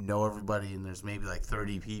know everybody, and there's maybe like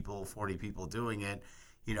 30 people, 40 people doing it,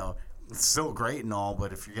 it's still great and all,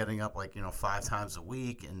 but if you're getting up like, 5 times a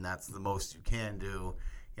week and that's the most you can do,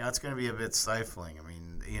 it's going to be a bit stifling.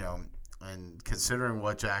 And considering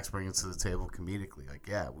what Jack's bringing to the table comedically, like,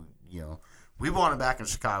 we want him back in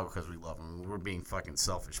Chicago because we love him. We're being fucking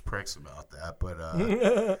selfish pricks about that,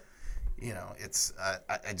 but, you know, it's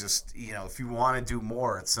I just, you know, if you want to do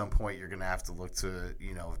more at some point, you're gonna have to look to,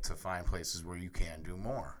 you know, to find places where you can do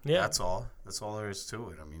more. Yeah, that's all there is to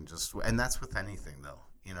it. I mean, and that's with anything though,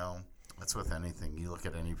 you know, that's with anything. You look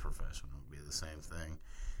at any profession, it'll be the same thing.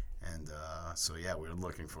 And so yeah, we're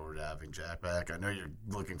looking forward to having Jack back. I know you're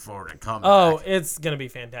looking forward to coming back. It's gonna be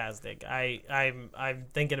fantastic. I'm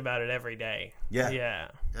thinking about it every day. Yeah.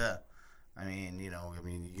 I mean,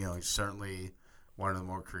 he's certainly one of the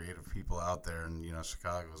more creative people out there, and you know,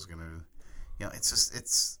 Chicago's gonna, you know,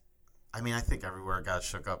 I mean, I think everywhere got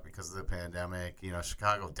shook up because of the pandemic. You know,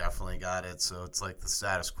 Chicago definitely got it, so it's like the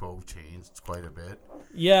status quo changed quite a bit.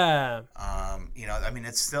 Yeah. You know, I mean,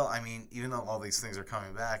 it's still, I mean, even though all these things are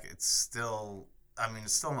coming back, it's still not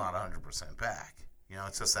 100% back. You know,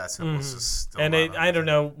 it's just that simple. It's just still and not I don't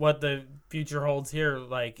know what the future holds here.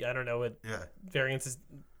 Like, I don't know what variances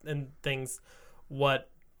and things, what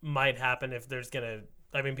might happen if there's gonna.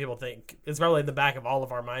 I mean, people think it's probably in the back of all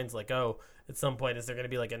of our minds, like, oh, at some point, is there going to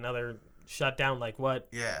be like another shutdown? Like, what?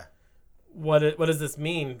 Yeah. What does this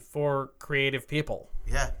mean for creative people?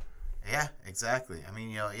 Yeah, exactly. I mean,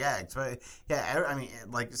 you know, I mean,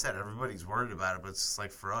 like you said, everybody's worried about it, but it's just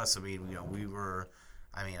like for us. I mean, you know,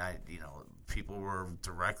 people were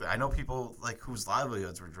directly. I know people like whose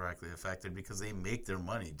livelihoods were directly affected because they make their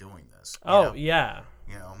money doing this. Yeah.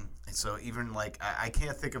 You know, and so even like I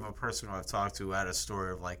can't think of a person who I've talked to who had a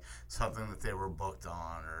story of like something that they were booked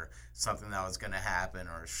on or something that was going to happen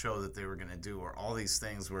or a show that they were going to do or all these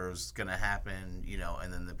things where it was going to happen, you know,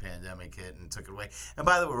 and then the pandemic hit and took it away. And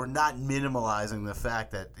by the way, we're not minimalizing the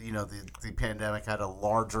fact that, you know, the pandemic had a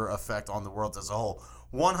larger effect on the world as a whole.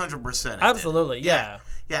 100%. Absolutely, yeah.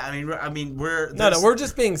 Yeah, I mean, we're we're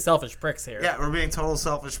just being selfish pricks here. Yeah, we're being total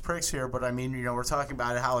selfish pricks here, but I mean, you know, we're talking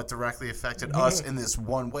about how it directly affected us in this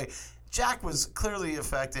one way. Jack was clearly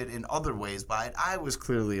affected in other ways by it. I was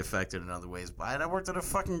clearly affected in other ways by it. I worked at a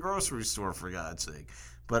fucking grocery store, for God's sake.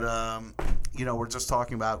 But, you know, we're just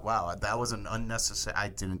talking about, wow, that was an unnecessary... I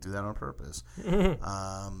didn't do that on purpose.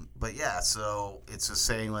 But, yeah, so it's just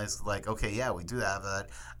saying, like, okay, yeah, we do have that.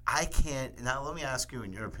 I can't... Now, let me ask you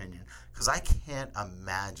in your opinion, because I can't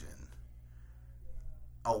imagine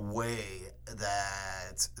a way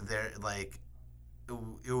that there, like,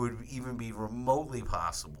 it would even be remotely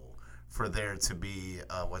possible for there to be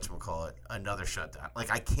another shutdown.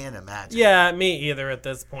 Like, I can't imagine. Yeah, me either at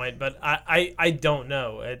this point, but I don't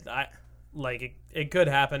know. It could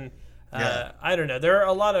happen. I don't know. There are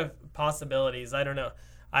a lot of possibilities. I don't know.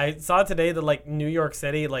 I saw today that like New York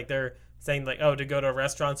City, like they're saying like, oh, to go to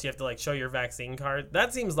restaurants you have to like show your vaccine card.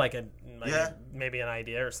 That seems like maybe an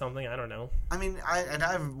idea or something. I don't know. I mean,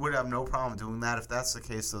 I would have no problem doing that if that's the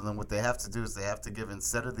case. So then what they have to do is they have to give,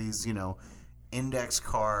 instead of these, you know, index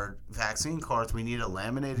card vaccine cards, we need a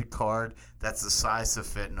laminated card that's the size to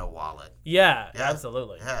fit in a wallet. Yeah,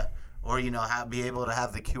 absolutely. Yeah, or you know, be able to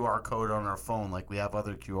have the QR code on our phone like we have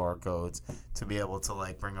other QR codes to be able to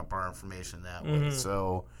like bring up our information that way.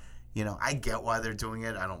 So, you know, I get why they're doing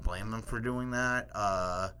it. I don't blame them for doing that.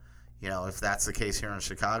 You know, if that's the case here in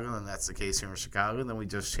Chicago, then that's the case here in Chicago. Then we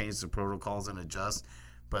just change the protocols and adjust.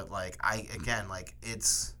 But like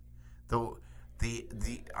it's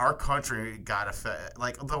our country got affected,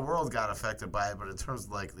 like the world got affected by it, but in terms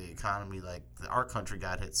of like the economy, like our country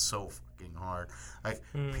got hit so fucking hard. Like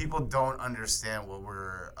people don't understand what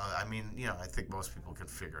we're. I mean, you know, I think most people can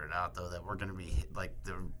figure it out though that we're going to be hit, like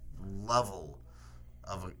the level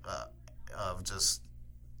of just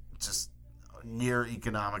near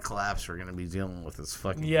economic collapse we're going to be dealing with is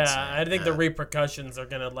fucking insane. I think the repercussions are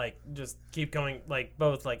going to like just keep going, like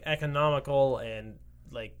both like economical and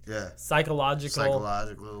like psychological.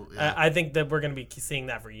 I think that we're going to be seeing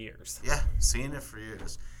that for years. Yeah, seeing it for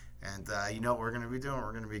years. And you know what we're going to be doing?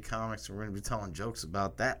 We're going to be comics, and we're going to be telling jokes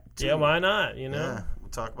about that too. Yeah, why not? You know, yeah, we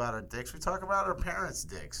talk about our dicks. We talk about our parents'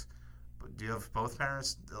 dicks. But do you have both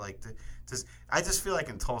parents? Like, I just feel like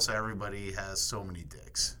in Tulsa, everybody has so many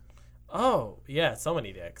dicks. Oh yeah, so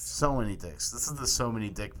many dicks. So many dicks. This is the So Many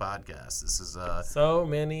Dick podcast. This is So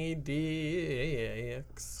Many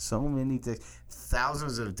Dicks. So Many Dicks.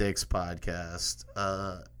 Thousands of Dicks podcast.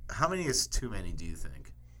 How many is too many, do you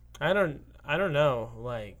think? I don't know.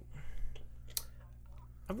 Like,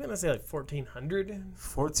 I'm gonna say like 1,400.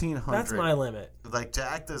 1,400. That's my limit. Like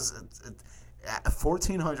Jack does.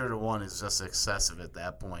 1,401 is just excessive at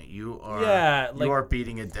that point. You are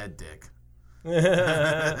beating a dead dick. You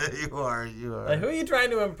are. Like, who are you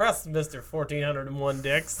trying to impress, Mr. 1,401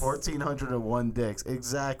 Dicks? 1,401 Dicks,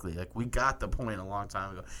 exactly. Like, we got the point a long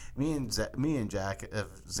time ago. Me and Jack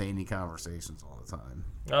have zany conversations all the time.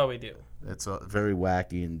 Oh, we do. It's very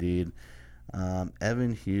wacky indeed.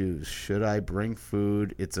 Evan Hughes, should I bring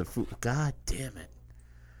food? It's a food. God damn it.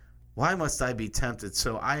 Why must I be tempted?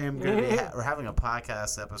 So I am going to be we're having a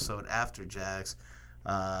podcast episode after Jack's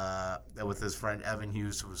with his friend Evan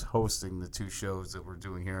Hughes, who was hosting the 2 shows that we're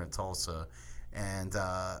doing here in Tulsa. And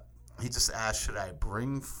he just asked, should I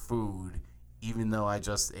bring food even though I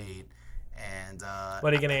just ate? And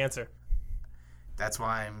what are you going to answer? That's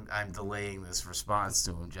why I'm delaying this response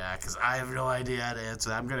to him, Jack, because I have no idea how to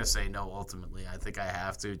answer. I'm going to say no ultimately. I think I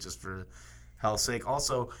have to just for hell's sake.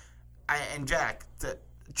 Also, Jack,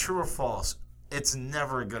 true or false, it's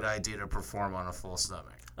never a good idea to perform on a full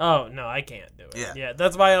stomach. Oh, no, I can't do it. Yeah,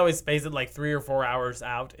 that's why I always space it like 3 or 4 hours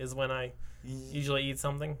out is when I usually eat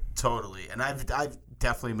something. Totally. And I've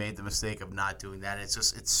definitely made the mistake of not doing that. It's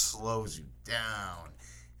just, it slows you down.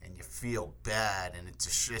 And you feel bad, and it's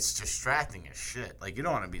distracting as shit. Like, you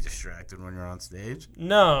don't want to be distracted when you're on stage.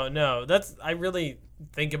 No. I really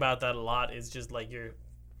think about that a lot. Is just like your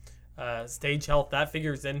stage health. That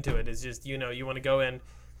figures into it. Is just, you want to go in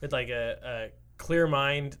with like a clear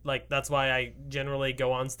mind. Like, that's why I generally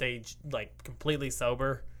go on stage like completely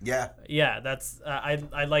sober. Yeah. That's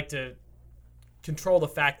I like to control the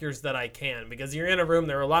factors that I can, because you're in a room.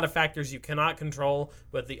 There are a lot of factors you cannot control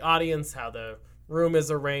with the audience, how the room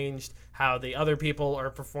is arranged, how the other people are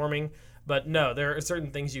performing. But no, there are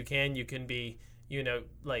certain things you can be,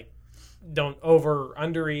 like, don't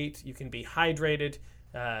undereat. You can be hydrated.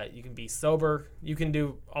 You can be sober. You can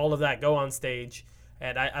do all of that. Go on stage,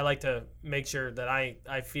 and I like to make sure that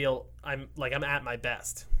I feel I'm at my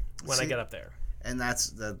best when I get up there. And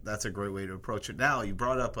that's a great way to approach it. Now, you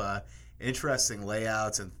brought up interesting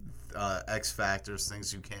layouts and X factors,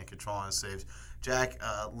 things you can't control on stage. Jack,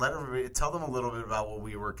 tell them a little bit about what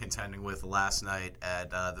we were contending with last night at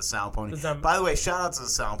the Sound Pony. By the way, shout out to the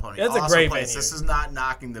Sound Pony. It's awesome, a great place. Venue. This is not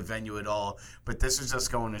knocking the venue at all, but this is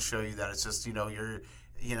just going to show you that it's just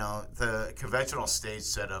the conventional stage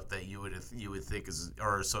setup that you would think is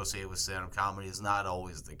or associated with stand-up comedy is not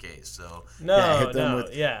always the case. So with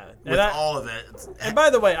all of it. And by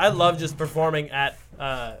the way, I love just performing at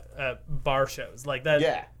bar shows like that.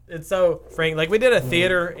 Yeah. It's so freeing. Like, we did a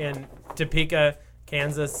theater in Topeka,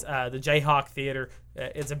 Kansas, the Jayhawk Theater.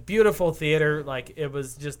 It's a beautiful theater. Like, it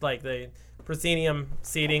was just like the proscenium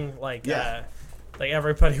seating. Like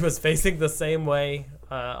everybody was facing the same way.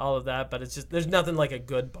 All of that, but it's just there's nothing like a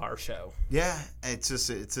good bar show. Yeah, it has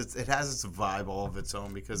its vibe all of its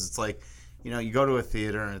own, because it's like, you go to a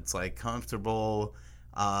theater and it's like comfortable.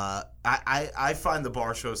 I find the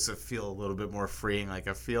bar shows to feel a little bit more freeing. Like,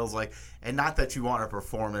 it feels like, and not that you want to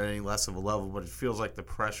perform at any less of a level, but it feels like the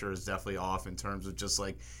pressure is definitely off in terms of just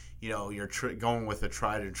like, you're going with a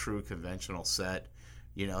tried and true conventional set.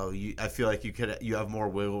 I feel like you have more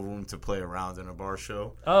wiggle room to play around in a bar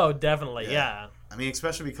show. Oh, definitely, yeah. I mean,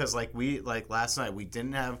 especially because like last night we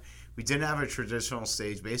didn't have a traditional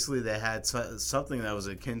stage. Basically, they had something that was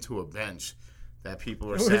akin to a bench that people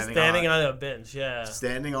were standing on a bench, yeah.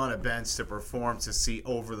 Standing on a bench to perform, to see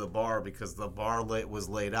over the bar, because the bar was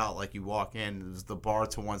laid out like you walk in. It was the bar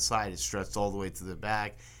to one side, it stretched all the way to the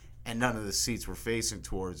back, and none of the seats were facing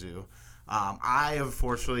towards you. I,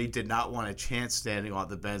 unfortunately, did not want a chance standing on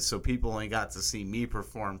the bench, so people only got to see me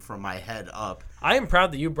perform from my head up. I am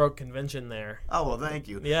proud that you broke convention there. Oh, well, thank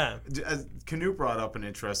you. Yeah. Canute brought up an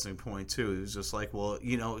interesting point, too. He was just like, well,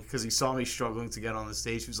 because he saw me struggling to get on the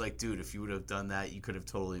stage, he was like, dude, if you would have done that, you could have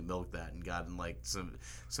totally milked that and gotten, like, some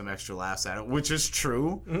extra laughs at it, which is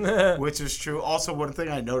true. Also, one thing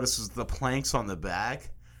I noticed was the planks on the back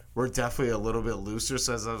were definitely a little bit looser.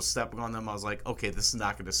 So as I was stepping on them, I was like, okay, this is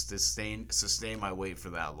not going to sustain my weight for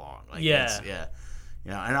that long. Like, and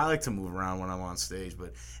I like to move around when I'm on stage,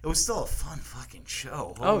 but it was still a fun fucking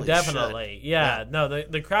show. Holy definitely. Shit. Yeah. No,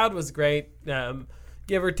 the crowd was great.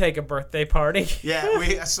 Give or take a birthday party.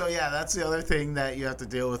 That's the other thing that you have to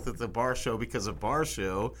deal with at the bar show, because a bar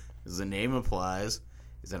show, as the name implies,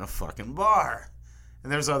 is in a fucking bar.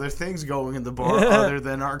 And there's other things going in the bar other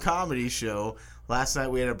than our comedy show. Last night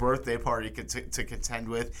we had a birthday party to contend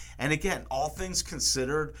with. And again, all things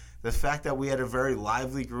considered, the fact that we had a very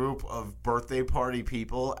lively group of birthday party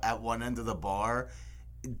people at one end of the bar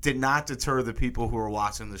did not deter the people who were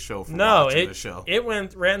watching the show from watching the show. It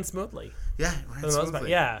ran smoothly. Yeah, it ran smoothly.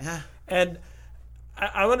 Yeah. And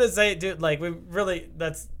I want to say, dude, like,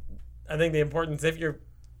 that's, I think, the importance, if you're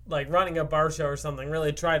like running a bar show or something,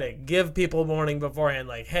 really try to give people warning beforehand,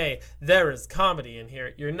 like, hey, there is comedy in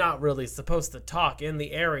here. You're not really supposed to talk in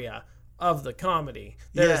the area of the comedy.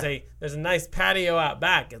 There's a nice patio out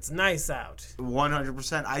back. It's nice out.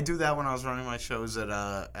 100%. I do that when I was running my shows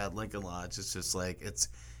at Lincoln Lodge. It's just like, it's,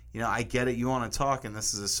 I get it. You want to talk, and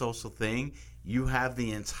this is a social thing. you have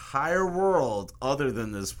the entire world other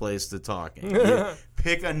than this place to talk in.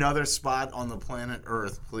 Pick another spot on the planet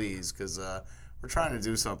Earth, please, because we're trying to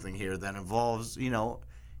do something here that involves,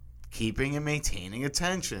 keeping and maintaining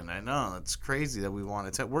attention. I know, it's crazy that we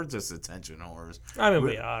want to. We're just attention whores. I mean,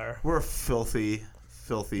 we are. We're filthy,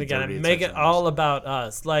 We gotta dirty make it attention all whores. about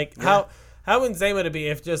us. Like, Yeah. how insane would it be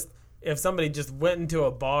if somebody just went into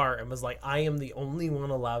a bar and was like, I am the only one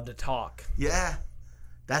allowed to talk. Yeah.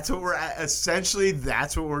 That's what we're at. Essentially,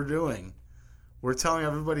 that's what we're doing. We're telling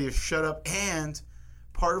everybody to shut up, and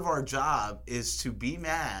part of our job is to be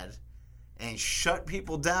mad and shut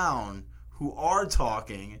people down who are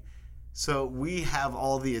talking, so we have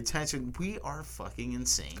all the attention. We are fucking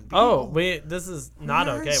insane people. This is not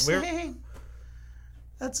We're okay. insane.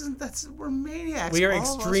 We're maniacs. We are All of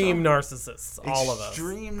us extreme narcissists, all of us.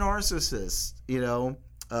 Extreme narcissists,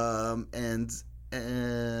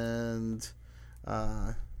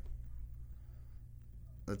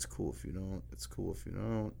 that's cool if you don't. It's cool if you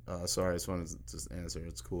don't. Sorry, I just wanted to just answer.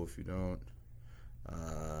 It's cool if you don't.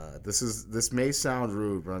 This may sound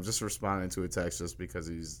rude, but I'm just responding to a text just because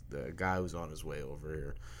he's the guy who's on his way over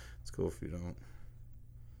here. It's cool if you don't.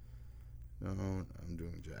 No, I'm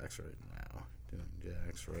doing Jax right now. Hey,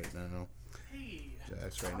 Jax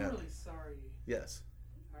right I'm now. really sorry. Yes.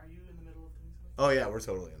 Are you in the middle of things? Oh yeah, we're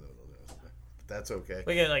totally in the middle of this. But that's okay.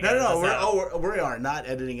 We can, like, No. edit this out. We are not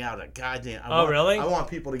editing out a goddamn. Really? I want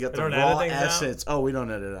people to get We the don't raw edit things out? essence. Oh, we don't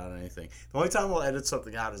edit out anything. The only time we'll edit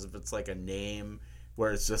something out is if it's like a name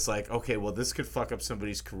where it's just like, okay, well, this could fuck up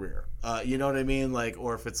somebody's career. You know what I mean? Like,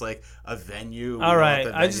 or if it's like a venue. All right.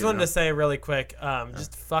 I just wanted to say really quick,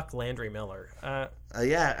 just fuck Landry Miller.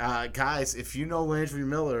 Guys, if you know Landry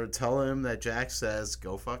Miller, tell him that Jack says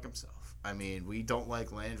go fuck himself. I mean, we don't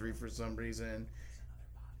like Landry for some reason.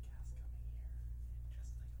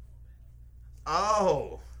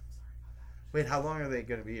 Oh. Wait, how long are they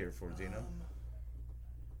going to be here for, do you know?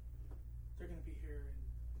 They're going to be here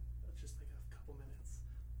in just like a couple minutes.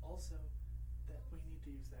 Also, that we need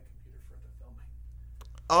to use that computer for the filming.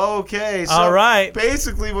 Okay, so All right.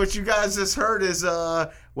 basically what you guys just heard is,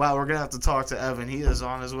 wow, we're going to have to talk to Evan. He is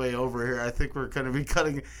on his way over here. I think we're going to be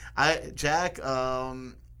cutting. Jack,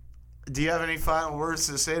 do you have any final words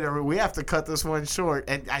to say to everyone? We have to cut this one short,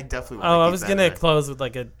 and I definitely want to I keep was that going to in. close with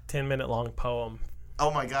like a 10-minute long poem. Oh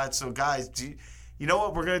my God! So guys, you know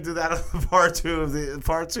what? We're gonna do that on the part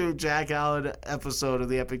two Jack Allen episode of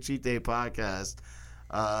the Epic Cheat Day podcast.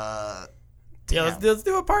 Yeah, let's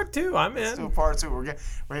do a part 2. I'm in. Let's do a part 2. We're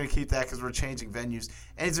gonna keep that because we're changing venues.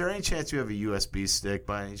 And is there any chance you have a USB stick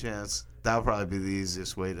by any chance? That would probably be the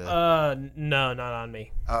easiest way to. No, not on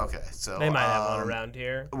me. Okay, so They might have one around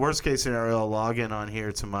here. Worst case scenario, I'll log in on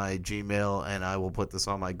here to my Gmail and I will put this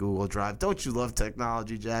on my Google Drive. Don't you love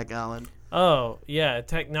technology, Jack Allen? Oh, yeah,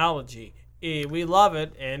 technology. We love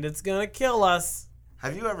it, and it's going to kill us.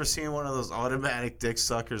 Have you ever seen one of those automatic dick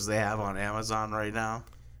suckers they have on Amazon right now?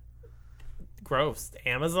 Gross.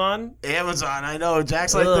 Amazon? Amazon, I know.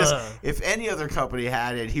 Jack's like this. Ugh. If any other company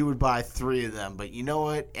had it, he would buy 3 of them. But you know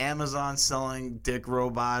what? Amazon selling dick sucking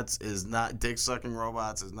robots is not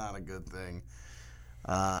a good thing.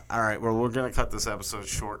 All right, well, we're going to cut this episode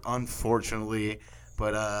short, unfortunately.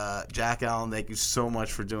 But Jack Allen, thank you so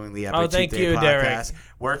much for doing the Epic thank Cheat Day you, podcast. Derek.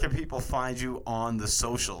 Where can people find you on the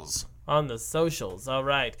socials? On the socials. All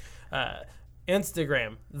right.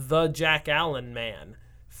 Instagram, The Jack Allen Man.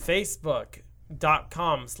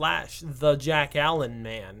 Facebook.com/The Jack Allen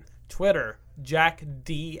Man. Twitter, Jack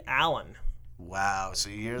D. Allen. Wow, so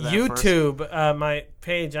you hear that YouTube, my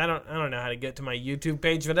page. I don't know how to get to my YouTube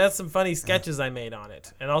page, but that's some funny sketches I made on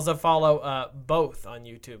it. And also follow both on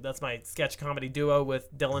YouTube. That's my sketch comedy duo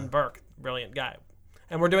with Dylan Burke, brilliant guy.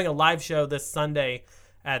 And we're doing a live show this Sunday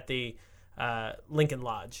at the Lincoln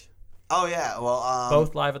Lodge. Oh yeah, well,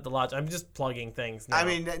 Both live at the Lodge. I'm just plugging things now. I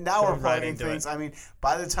mean, now we're Jump right plugging into things. it. I mean,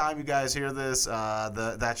 by the time you guys hear this,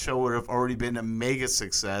 that show would have already been a mega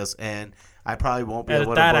success, and I probably won't be Edit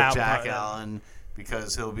able to that book out, Jack probably. Allen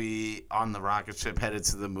because he'll be on the rocket ship headed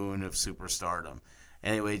to the moon of superstardom.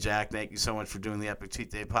 Anyway, Jack, thank you so much for doing the Epic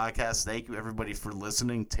Cheat Day podcast. Thank you, everybody, for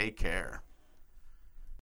listening. Take care.